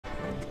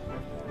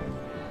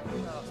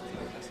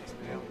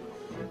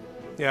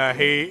Yeah,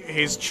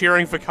 he's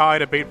cheering for Kai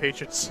to beat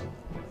Peaches.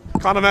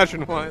 Can't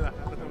imagine why that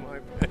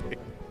might be.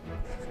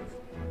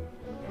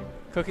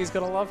 Cookie's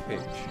gonna love Peach.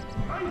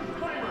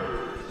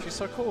 She's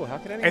so cool. How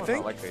can anyone I think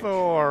not like Peach?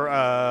 for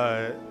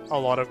a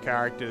lot of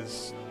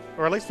characters,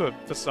 or at least for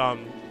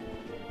some,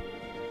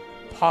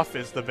 Puff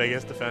is the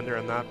biggest defender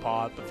in that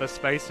part, but for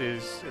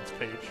spaces, it's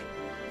Peach.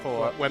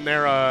 For when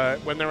they're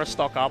a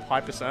stock up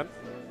high percent,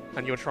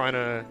 and you're trying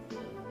to,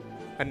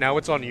 and now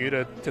it's on you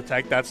to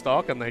take that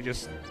stock, and they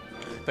just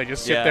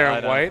sit there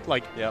and wait.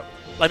 Like, yep.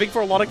 I think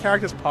for a lot of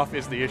characters, Puff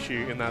is the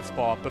issue in that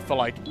spot, but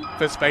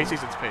for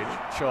spaces, it's Peach.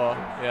 Sure.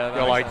 Yeah. That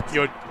You're like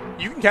sense.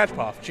 you can catch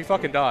Puff. She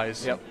fucking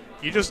dies. Yep.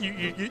 You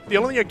the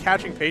only thing you're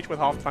catching Peach with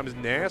half the time is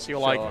Nair, so you're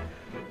Sure. like,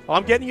 well,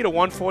 I'm getting you to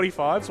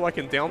 145 so I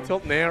can down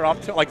tilt Nair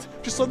up tilt, like,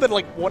 just so that,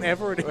 like,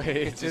 whatever it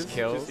is. It just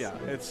kills. Yeah,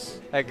 it's...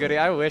 Hey, Goody,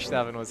 I wish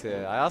Davin was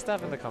here. I asked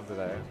Davin to come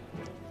today.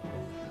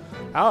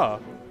 Oh.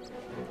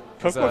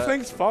 Cookbook So-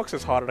 thinks Fox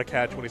is harder to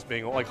catch when he's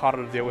being, like,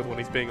 harder to deal with when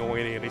he's being a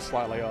weenie and he's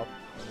slightly up.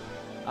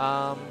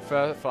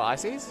 For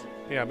Ices?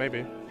 Yeah,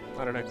 maybe.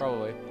 I don't know.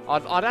 Probably.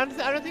 I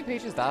don't think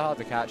Peach is that hard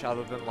to catch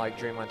other than, like,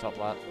 Dreamland top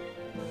lat.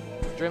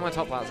 Dreamland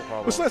top lat's a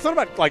problem. It's not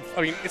about, like,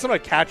 I mean, it's not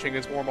about catching,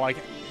 it's more like,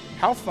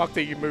 how fucked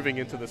are you moving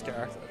into this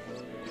character?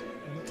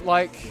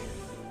 Like,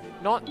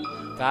 not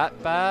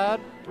that bad,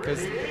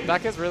 because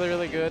back is really,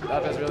 really good,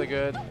 up is really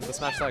good, the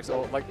smash attacks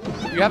all, like,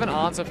 you have an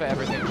answer for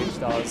everything Peach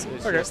does,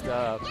 it's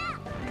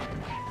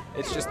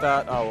just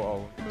that,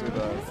 oh, do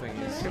the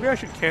things. Maybe I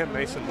should camp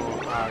Mason more.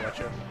 Ah,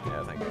 gotcha.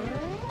 Yeah, thank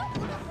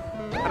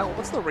you. I don't,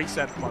 what's the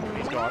reset button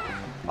he's got?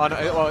 Oh, no,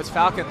 well, it's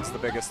Falcon's the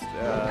biggest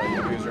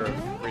user of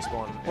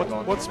respawn.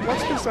 What's his,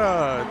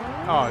 oh,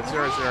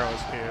 0-0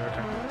 is here,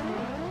 okay.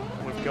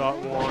 We've got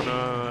one,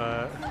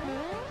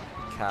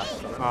 Cat.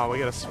 oh, we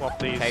gotta swap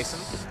these.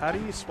 Cason? How do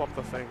you swap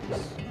the things?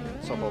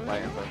 Swap all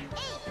play info.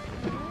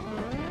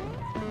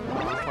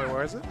 Wait,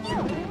 where is it?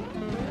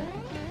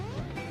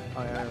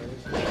 Oh, yeah, there it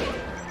is.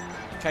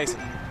 Cason.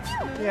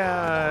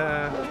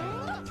 Yeah.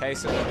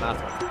 Cason and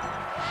Mathman.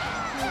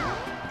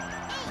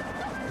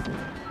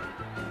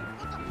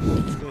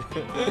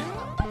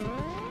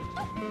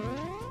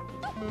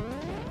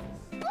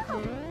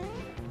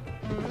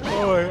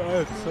 Oh,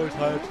 I'm so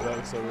tired today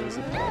for some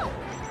reason.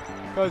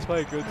 Guys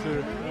playing good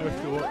too. I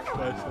have to watch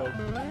myself.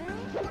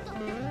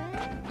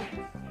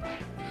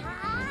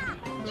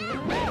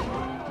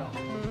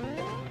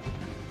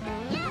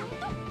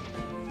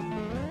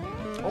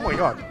 Oh my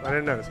god, I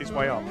didn't notice. He's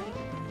way up.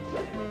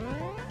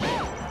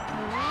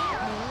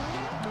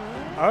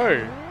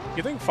 Oh,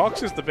 you think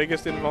Fox is the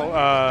biggest involved?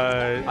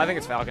 I think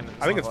it's Falcon.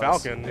 I think it's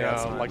Falcon, yeah,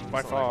 it's not- like by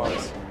it's far. not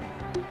close.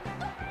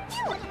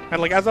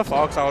 And like as a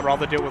Fox, I would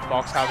rather deal with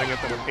Fox having it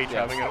than with Peach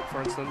having it,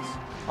 for instance.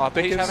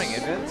 Peach having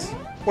invents?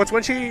 Well, it's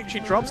when she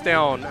drops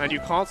down and you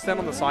can't stand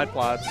on the side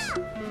plats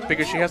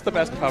because she has the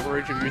best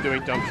coverage of you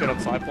doing dumb shit on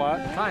side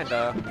plat.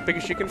 Kinda.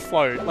 Because she can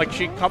float. Like,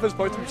 she covers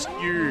both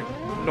you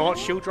not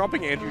shield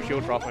dropping and you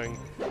shield dropping.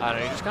 I don't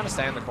know, you just kind of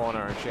stay in the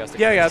corner and she has to...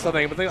 Yeah, that's the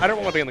thing, but I don't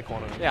want to be in the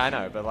corner. Yeah, I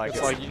know, but like,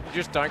 it's like you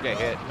just don't get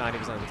hit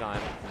 90% of the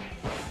time.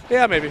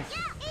 Yeah, maybe.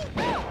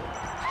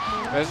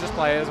 There's just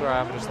players where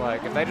I'm just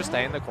like, if they just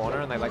stay in the corner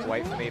and they like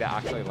wait for me to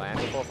actually land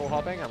before full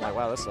hopping, I'm like,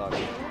 wow, this sucks.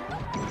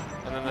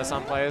 And then there's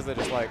some players that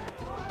just like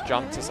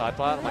jump to side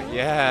plat. I'm like,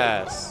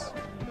 yes.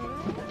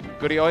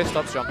 Goody always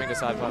stops jumping to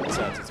side plat in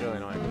sets. It's really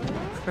annoying.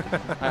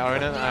 I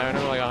own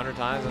him like 100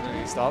 times and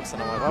then he stops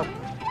and I'm like, well,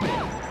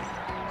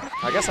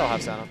 I guess I'll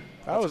have Santa.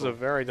 That was a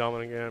very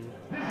dominant game.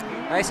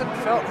 Mason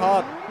felt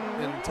hard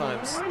in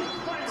times,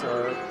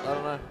 so I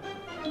don't know.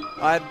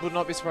 I would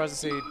not be surprised to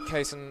see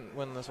Kaysen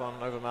win this one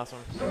over Mathron.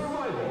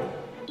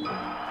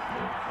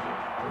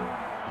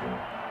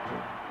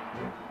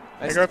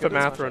 I go for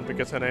Mathron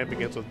because her name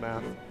begins with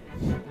math.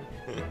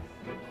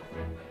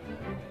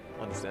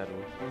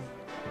 Understandable.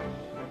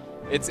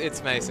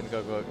 It's Mason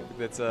Cookbook.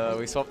 It's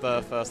we swapped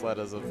the first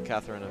letters of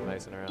Katherine and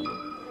Mason around.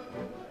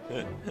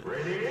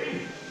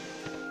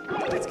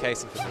 It's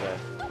Kaysen for today.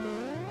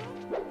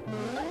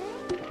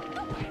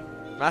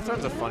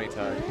 Mathron's a funny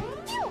tag.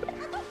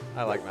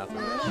 I like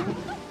Mathron.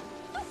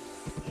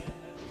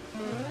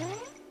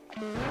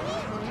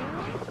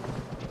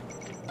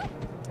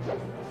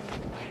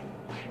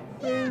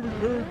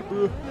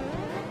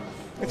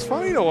 It's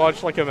funny to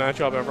watch like a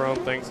matchup everyone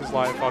thinks is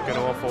like fucking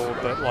awful,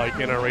 but like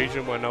in a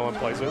region where no one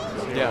plays it.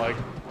 So you're like,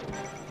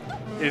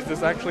 is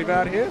this actually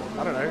bad here?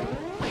 I don't know.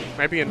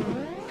 Maybe in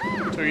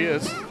 2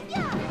 years.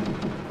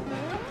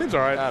 Seems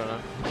alright. I don't know.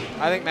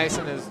 I think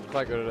Mason is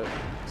quite good at it.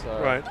 So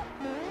right.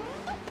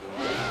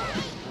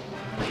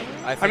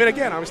 I mean,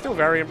 again, I'm still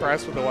very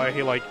impressed with the way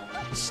he like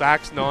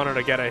sacks Nana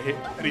to get a hit,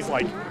 and he's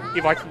like,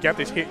 if I can get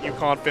this hit, you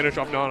can't finish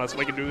off Nana, so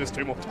we can do this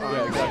 2 more times.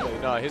 Yeah, exactly.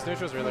 No, his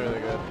neutral's really, really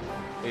good.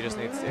 He just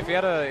needs. If he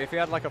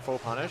had like a full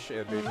punish, it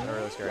would be a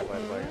really scary play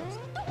to play against.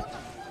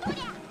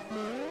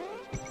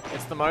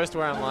 It's the most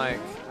where I'm like,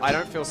 I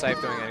don't feel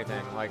safe doing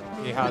anything. Like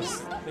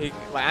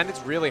and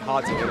it's really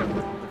hard to hit him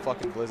with the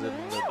fucking blizzard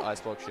and the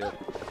ice block shit.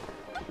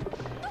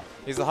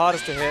 He's the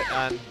hardest to hit,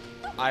 and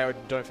I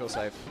don't feel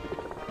safe.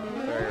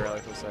 Very rarely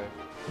feel safe.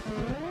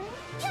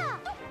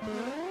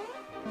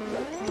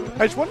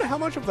 I just wonder how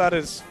much of that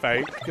is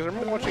fake, because I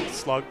remember watching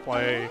Slug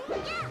play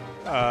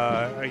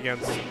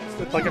against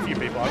like a few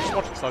people. I was just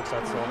watching Slug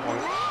sets at one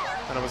point,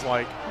 and it was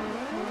like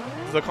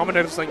the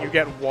commentator saying you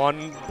get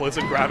one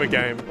Blizzard grab a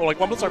game, or like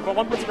one Blizzard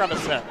grab a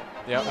set.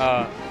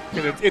 Yeah.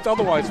 Because it's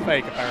otherwise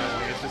fake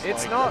apparently.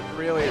 It's like, not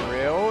really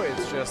real.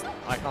 It's just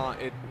I can't.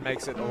 It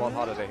makes it a lot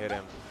harder to hit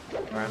him.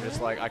 Where I'm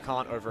just like I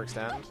can't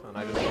overextend, and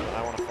I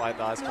want to fight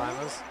the ice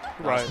climbers.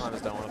 The ice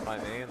climbers don't want to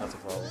fight me, and that's a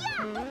problem.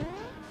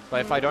 But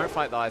if I don't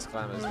fight the ice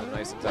climbers, then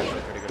Mason's actually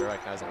pretty good at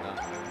recognizing that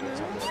and doing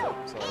something with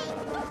it.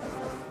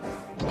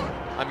 So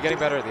I'm getting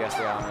better at the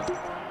SDR now.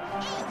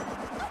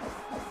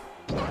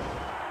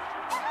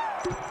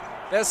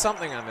 There's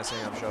something I'm missing,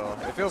 I'm sure.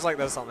 It feels like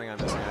there's something I'm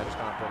missing. I just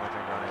can't put my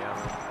finger on it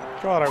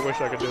yet. God, I wish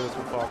I could do this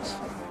with Fox.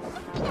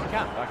 You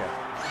can, okay.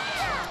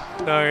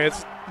 No,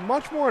 it's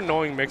much more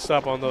annoying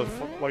mix-up on the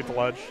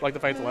ledge, like the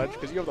fade to ledge,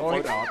 because you have the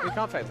float out. You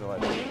can't fade to the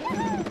ledge.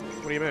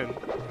 What do you mean?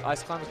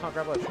 Ice climbers can't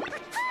grab ledge.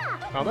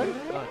 Are they?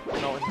 No,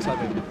 not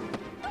inside me.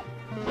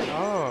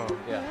 Oh.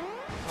 Yeah.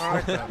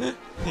 Alright then.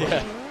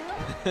 Yeah.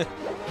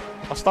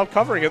 I'll stop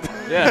covering it.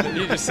 Yeah,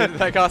 you just sit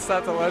there, cast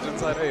that to ledge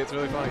inside me. It's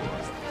really funny.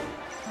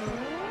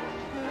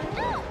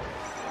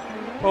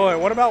 Oh, wait,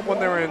 what about when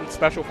they're in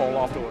special fold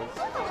afterwards?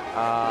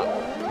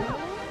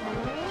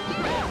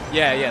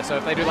 Yeah. So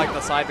if they do like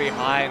the side B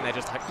high and they're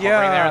just like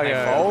hovering there and they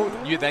fold,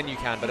 then you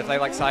can. But if they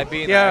like side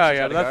B, and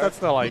that's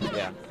the like.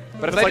 Yeah.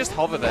 But if they just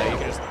hover there, you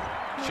can just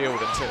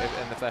shield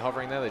and if they're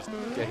hovering there, they just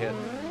get hit,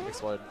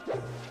 explode.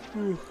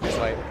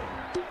 Just wait.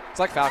 It's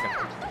like Falcon.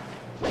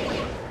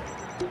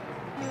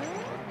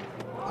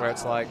 Where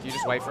it's like, you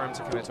just wait for him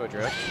to commit to a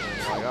drift, and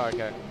you're like, oh,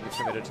 okay, you've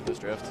committed to this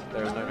drift.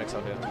 There is no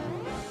mix-up here.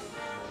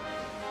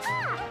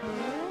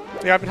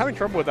 Yeah, I've been having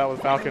trouble with that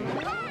with Falcon,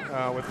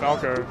 with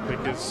Falco,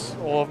 because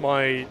all of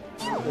my,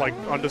 like,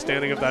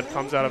 understanding of that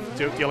comes out of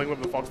dealing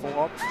with the Fox full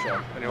hop.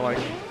 Sure. And you're like,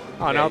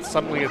 oh, now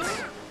suddenly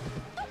it's...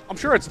 I'm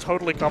sure it's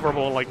totally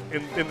coverable, like,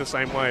 in the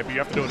same way, but you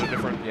have to do it a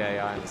different...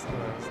 Yeah, I understand.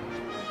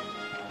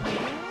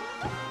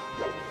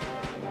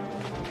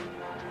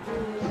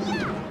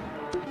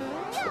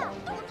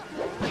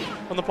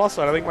 On the plus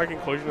side, I think my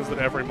conclusion is that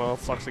every Marth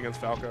sucks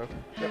against Falco.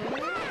 Yep.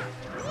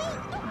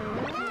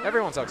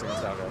 Everyone sucks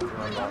against Falco.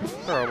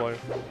 Probably.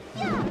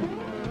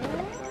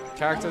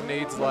 Character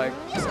needs, like,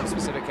 some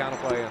specific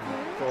counterplay and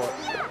thought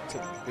to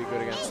be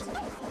good against.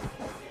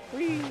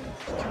 Whee!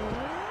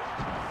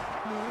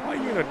 Why are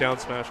you gonna down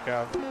smash,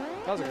 Cav?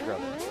 That was a good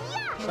grab.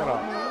 Shut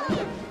up.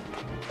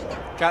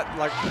 Cat,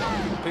 like,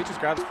 Peach's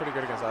grab's pretty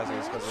good against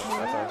Ices because of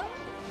FO.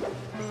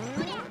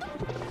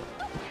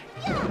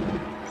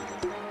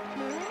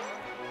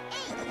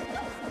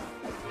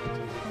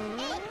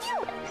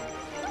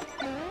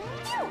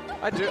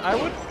 I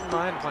wouldn't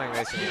mind playing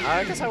Mason.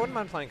 I guess I wouldn't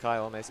mind playing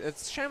Kyle or Mason.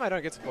 It's a shame I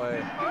don't get to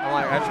play. I'm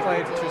like, I just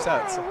played 2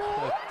 sets.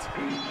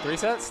 3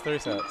 sets? 3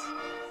 sets.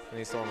 In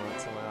these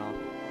tournaments somehow.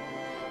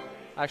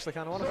 I actually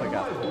kind of want to play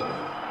Katherine.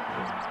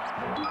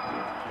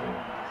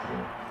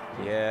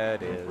 Yeah,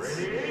 it is.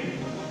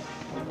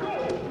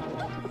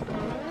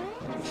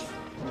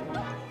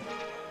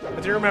 I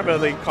do remember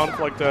the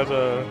conflict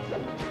over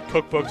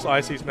Cookbook's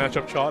IC's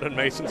matchup chart and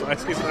Mason's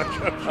IC's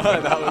matchup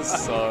chart. That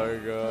was so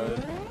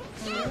good.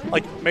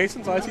 Like,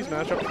 Mason's IC's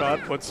matchup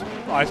chart puts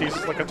IC's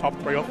as like a top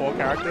 3 or 4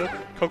 character.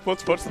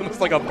 Cookbooks puts them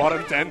as like a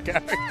bottom 10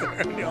 character,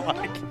 and you're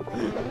like,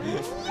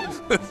 this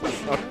is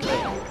so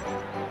good.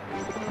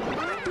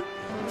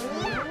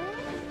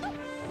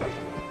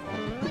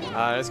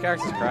 This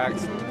character's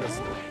cracked because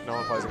no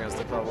one plays against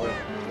it probably.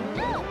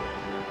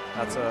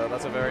 That's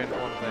a very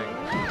important thing,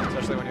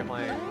 especially when you're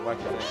playing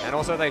weapon thing. And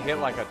also they hit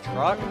like a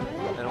truck,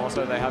 and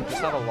also they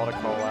just have a lot of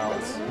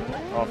call-outs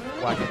of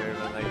wacky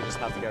movement that you just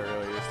have to get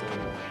really used to.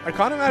 I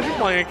can't imagine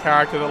playing a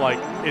character that like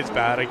is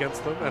bad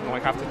against them and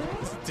like have to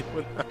deal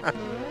with that.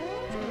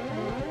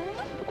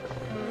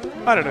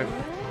 I don't know.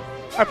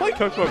 I played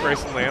Cookbook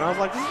recently and I was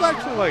like, this is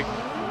actually like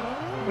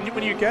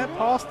when you get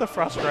past the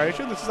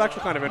frustration, this is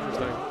actually kind of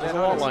interesting. There's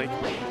a lot like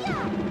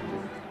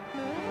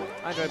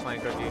I enjoy playing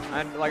Cookie.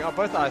 And like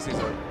both the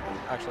ICs are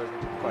actually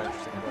quite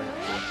interesting to play.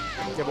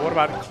 Yeah, but what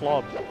about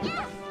Club?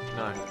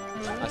 No.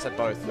 I said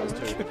both, there's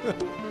 2.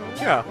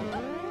 Yeah.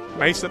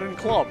 Mason and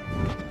Club.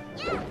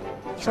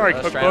 Sorry,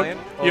 Cookbook.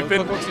 You've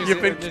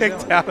been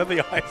kicked out of the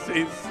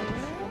ICs.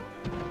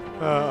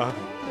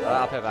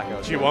 I'll pay back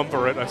over. G1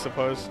 for it, I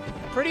suppose.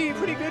 Pretty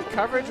good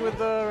coverage with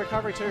the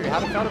recovery too. How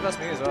to best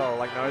me as well.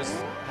 Like knows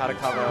how to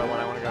cover when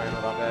I want to go in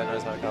with up there,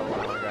 knows how to cover when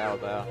I want to go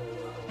out there.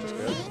 Which is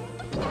good.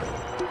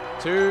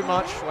 Too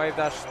much wave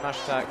dash smash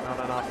attack, not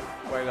enough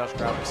wave dash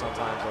grab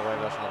sometimes, or wave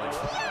dash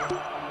nothing.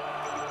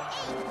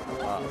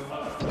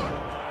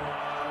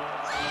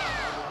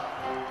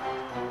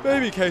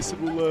 Maybe Kaiza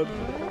will learn.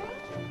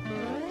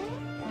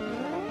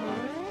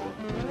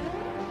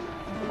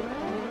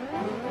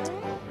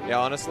 Yeah,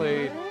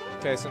 honestly,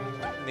 Kaiza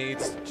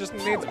just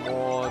needs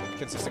more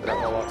consistent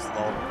grab roll-ups.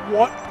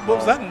 What?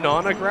 Was that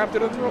Nana grabbed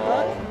it into a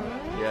back?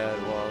 Yeah,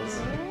 it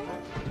was.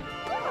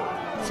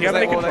 Does he have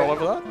any control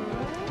over that?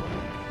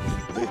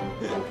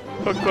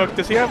 Hook,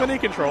 does he have any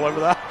control over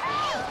that?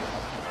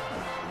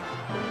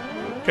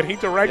 Can he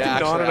direct Yeah,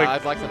 actually, Nana?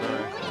 I'd like to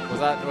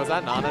know. Was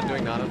that Nana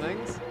doing Nana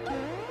things?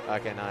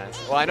 Okay, nice.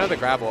 Well, I know the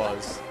grab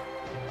was.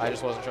 I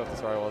just wasn't sure if the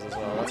throw was as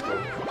well. That's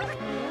cool.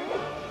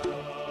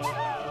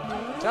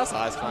 Just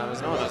ice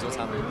climbers. No one knows what's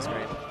happening on the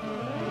screen.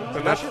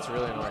 And That shit's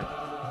really annoying.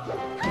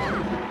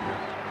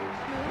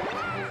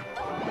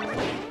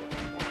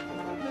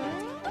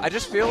 I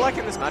just feel like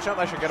in this matchup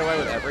I should get away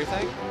with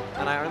everything,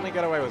 and I only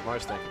get away with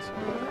most things.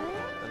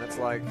 And it's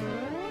like...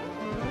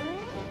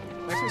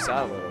 makes me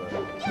sad a little bit.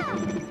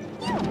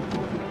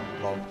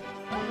 Lol.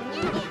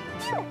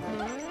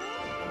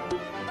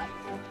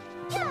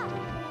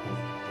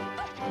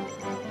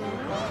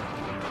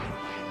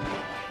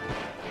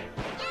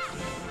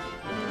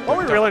 What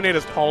we really need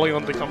is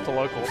Polygon to come to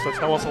local, so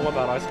tell us all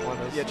about ice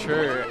climbers. Yeah,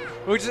 true.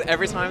 We just,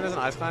 every time there's an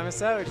ice climber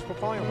set, we just put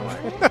Polygon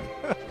away.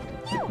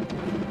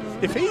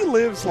 If he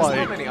lives There's like...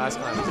 not many ice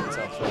climbers in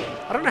South Shore.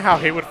 I don't know how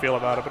he would feel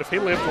about it, but if he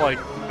lived like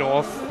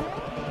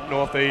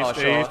northeast, Oh,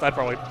 sure. east, I'd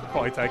probably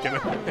take him.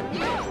 Take him Is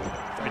back.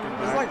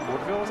 it like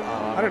Woodville's?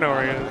 Oh, I don't know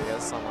where he I is.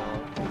 guess somewhere.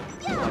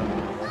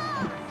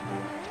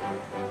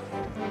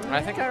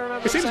 I think I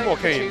remember He seems saying more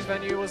the keen. cheese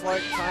venue was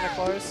like kind of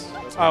close.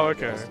 That's Oh,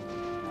 what okay.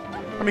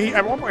 I mean,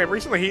 at one point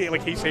recently,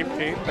 he seemed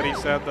keen, but he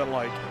said that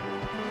like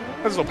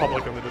this is all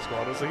public on the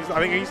Discord. I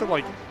think he said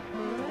like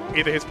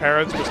either his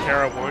parents or his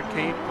carer weren't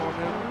keen on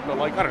him, but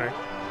like I don't know.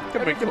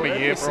 Give him a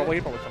year for all.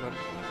 He'd probably come in.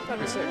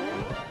 That'd be sick.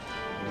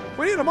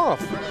 We need him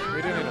off.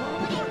 We do need him.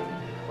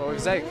 Well,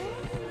 with Zeke,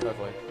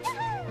 hopefully.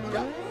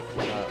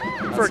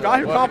 For a guy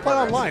who can't play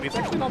online, he's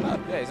actually not bad.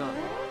 Yeah, he's not.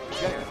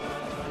 He's getting it.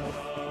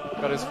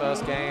 Got his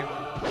first game.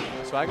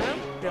 Swag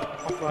round?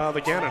 Yep, off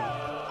the Ganon.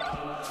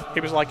 He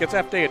was like, it's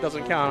FD, it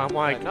doesn't count. I'm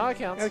like, No, it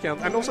counts. yeah, it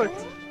counts. And also,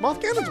 Moth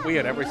Ganon's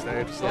weird every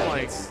stage. It's not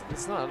like...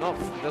 it's not,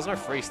 there's no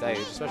free stage,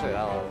 especially at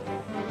that level.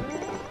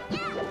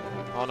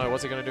 Oh no,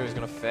 what's he gonna do? He's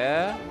gonna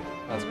fair?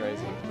 That's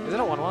crazy. Is it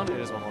a 1-1? It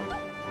is 1-1.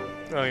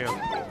 Oh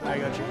yeah, I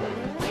got you.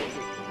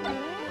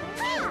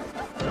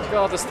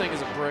 God, this thing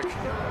is a brick.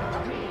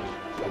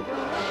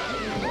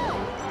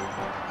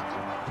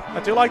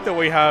 I do like that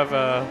we have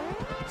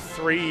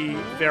 3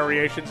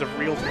 variations of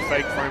real to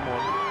fake frame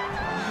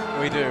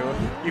 1. We do.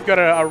 You've got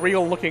a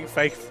real looking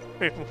fake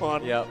frame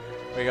 1. Yep.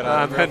 We got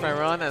a real then frame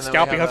run, and then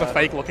Scalpy we has have a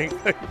fake looking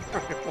fake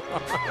frame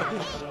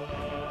 1.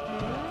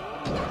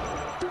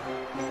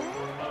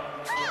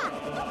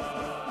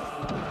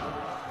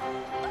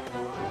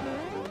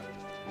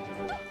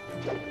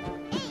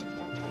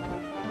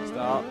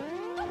 Start.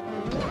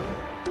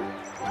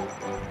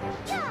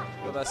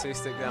 Got that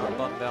C-stick down,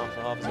 button down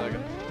for half a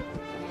second.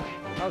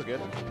 That was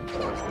good.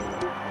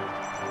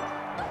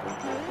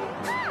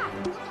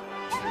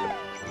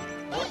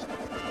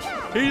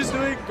 He's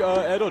doing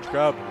air dodge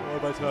grab. Oh,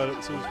 my turn.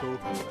 It seems cool.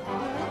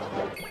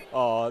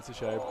 Oh, that's a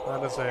shame.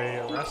 That is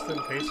a rest in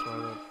peace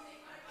moment.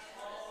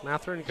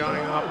 Katherine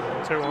going up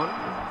 2-1.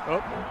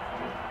 Oh.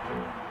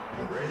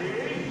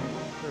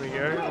 There we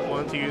go.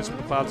 One to use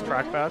McLeod's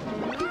trackpad.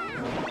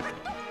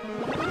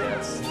 Yeah,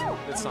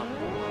 it's something.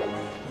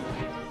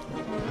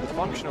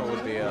 Functional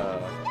would be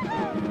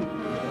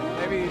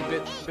maybe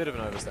a bit of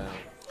an overstand.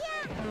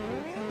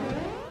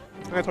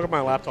 I'm going to talk about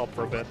my laptop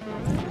for a bit.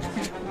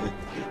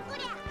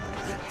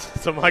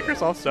 It's a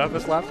Microsoft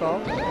Surface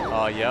laptop,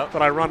 Oh, yep.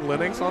 but I run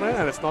Linux on it,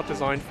 and it's not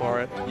designed for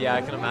it, Yeah,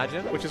 I can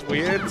imagine. which is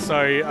weird.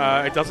 So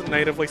it doesn't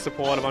natively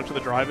support a bunch of the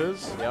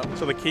drivers. Yep.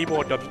 So the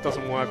keyboard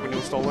doesn't work when you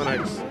install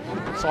Linux.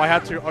 So I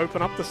had to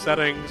open up the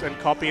settings and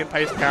copy and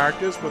paste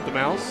characters with the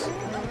mouse,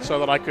 so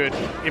that I could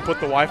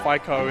input the Wi-Fi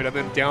code and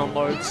then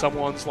download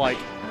someone's like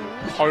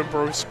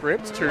homebrew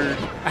script to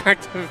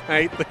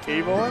activate the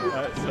keyboard.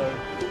 So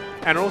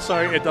And also,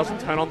 it doesn't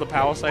turn on the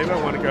power saver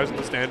when it goes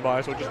into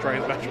standby, so it just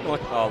drains battery.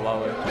 Oh,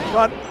 lovely.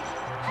 But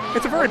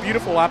it's a very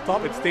beautiful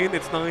laptop. It's thin,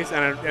 it's nice,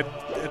 and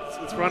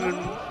it's running.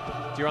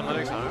 Do you run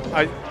Linux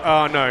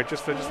home? No,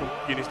 just for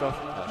uni stuff.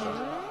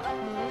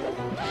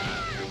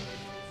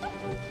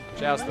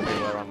 Shout out to the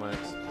people that run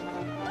Linux.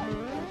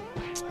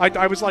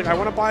 I was like, I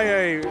want to buy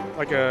a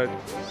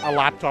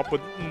laptop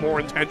with more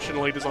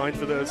intentionally designed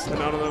for this, and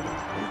none of them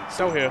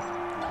sell here.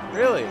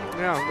 Really?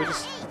 Yeah, they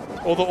just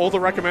all the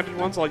recommended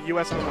ones are like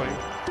US only.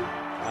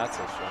 That's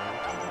a shame.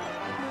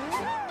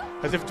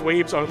 As if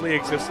dweebs only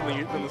exist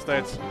in the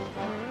States.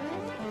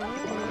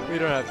 We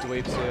don't have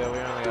dweebs here. We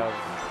only have,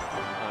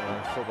 I don't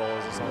know,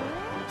 footballers or something.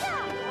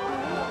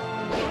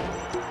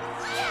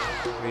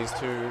 These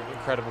 2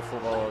 incredible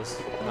footballers,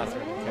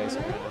 Katherine and Kaiza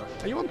right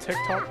now. Are you on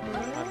TikTok?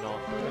 I'm not.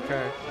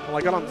 Okay. Well,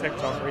 I got on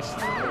TikTok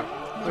recently.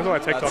 I was on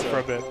TikTok for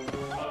a bit.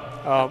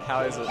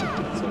 How is it?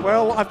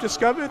 Well, I've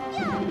discovered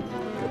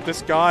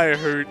this guy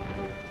who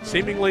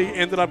seemingly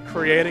ended up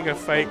creating a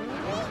fake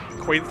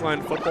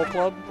Queensland football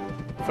club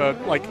for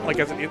like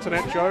as an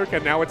internet joke,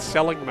 and now it's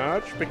selling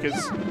merch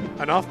because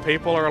enough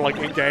people are like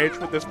engaged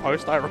with this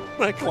post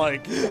ironic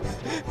like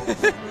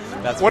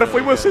That's what if we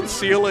really were good.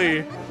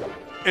 sincerely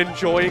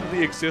enjoying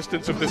the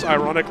existence of this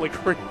ironically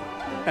created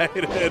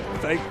hated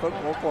fake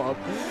football club.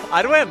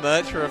 I'd wear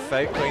merch for a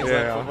fake Queensland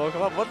Yeah. football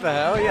club. What the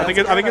hell? Yeah, I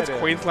think it's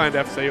Queensland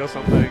FC or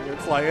something.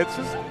 It's like it's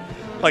just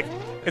like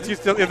it's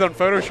used to, it's on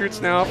photo shoots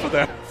now for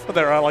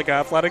their like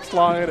athletics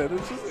line, and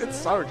it's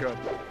so good.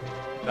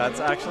 That's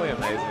actually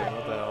amazing.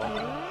 What the hell?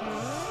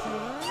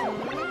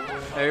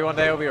 Maybe one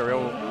day it'll be a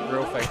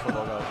real fake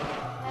football club.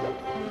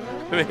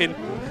 I mean,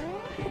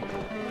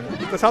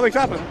 that's how things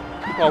happen.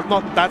 Well,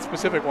 not that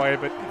specific way,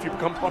 but if you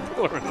become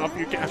popular enough,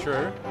 you can.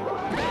 True.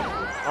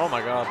 Oh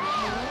my god.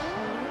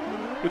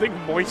 You think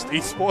Moist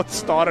Esports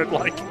started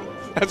like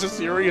as a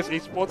serious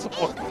esports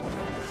sport?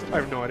 I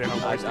have no idea how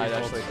Moist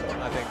Esports.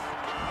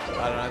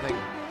 I think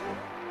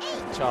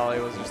Charlie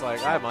was just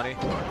like, I have money.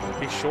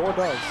 He sure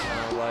does. And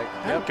I was like,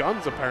 And yep.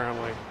 guns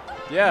apparently.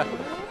 Yeah.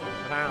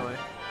 Apparently.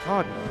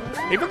 God,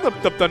 even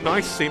the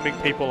nice seeming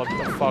people are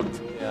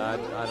fucked. Yeah,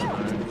 I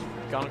don't know.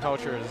 Gun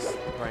culture is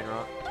brain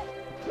rot.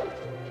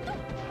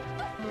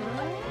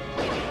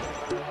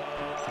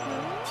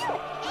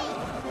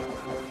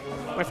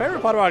 My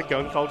favorite part about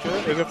gun culture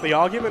is if the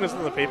argument is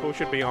that the people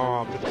should be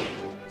armed,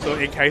 so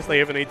in case they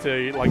ever need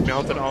to like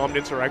mount an armed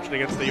insurrection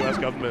against the US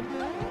government.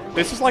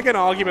 This is like an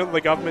argument that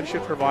the government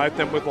should provide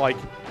them with like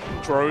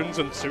drones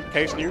and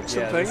suitcase nukes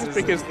and things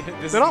because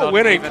they're not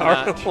winning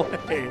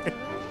currently.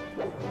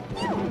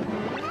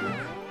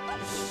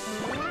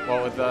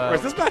 What with the...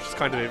 Whereas this match is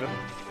kind of even.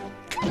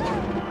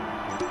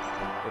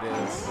 It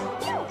is.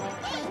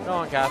 Go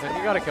on, Katherine.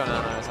 You gotta kill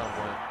Nano at some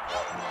point.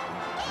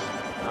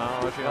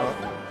 No, she doesn't.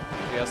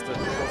 She has to...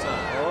 What's that?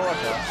 Oh,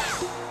 watch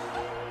out.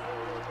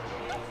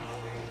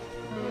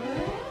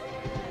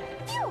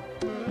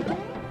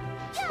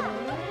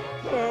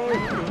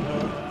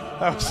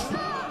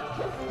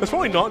 That's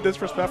probably not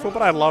disrespectful,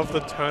 but I love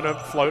the turnip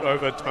float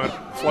over. Try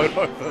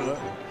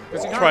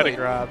to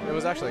grab. It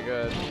was actually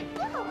good.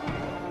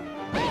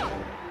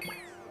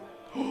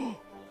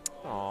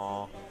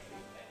 Aww.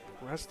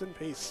 Rest in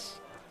peace.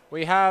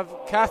 We have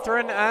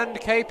Katherine and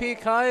KP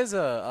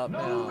Kaiza up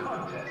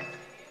now.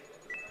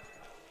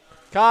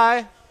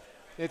 Kai,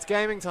 it's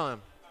gaming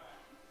time.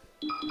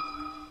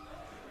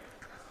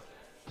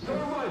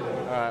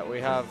 Alright,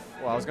 we have,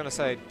 well, I was going to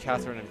say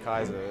Katherine and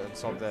Kaiza and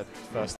solve their first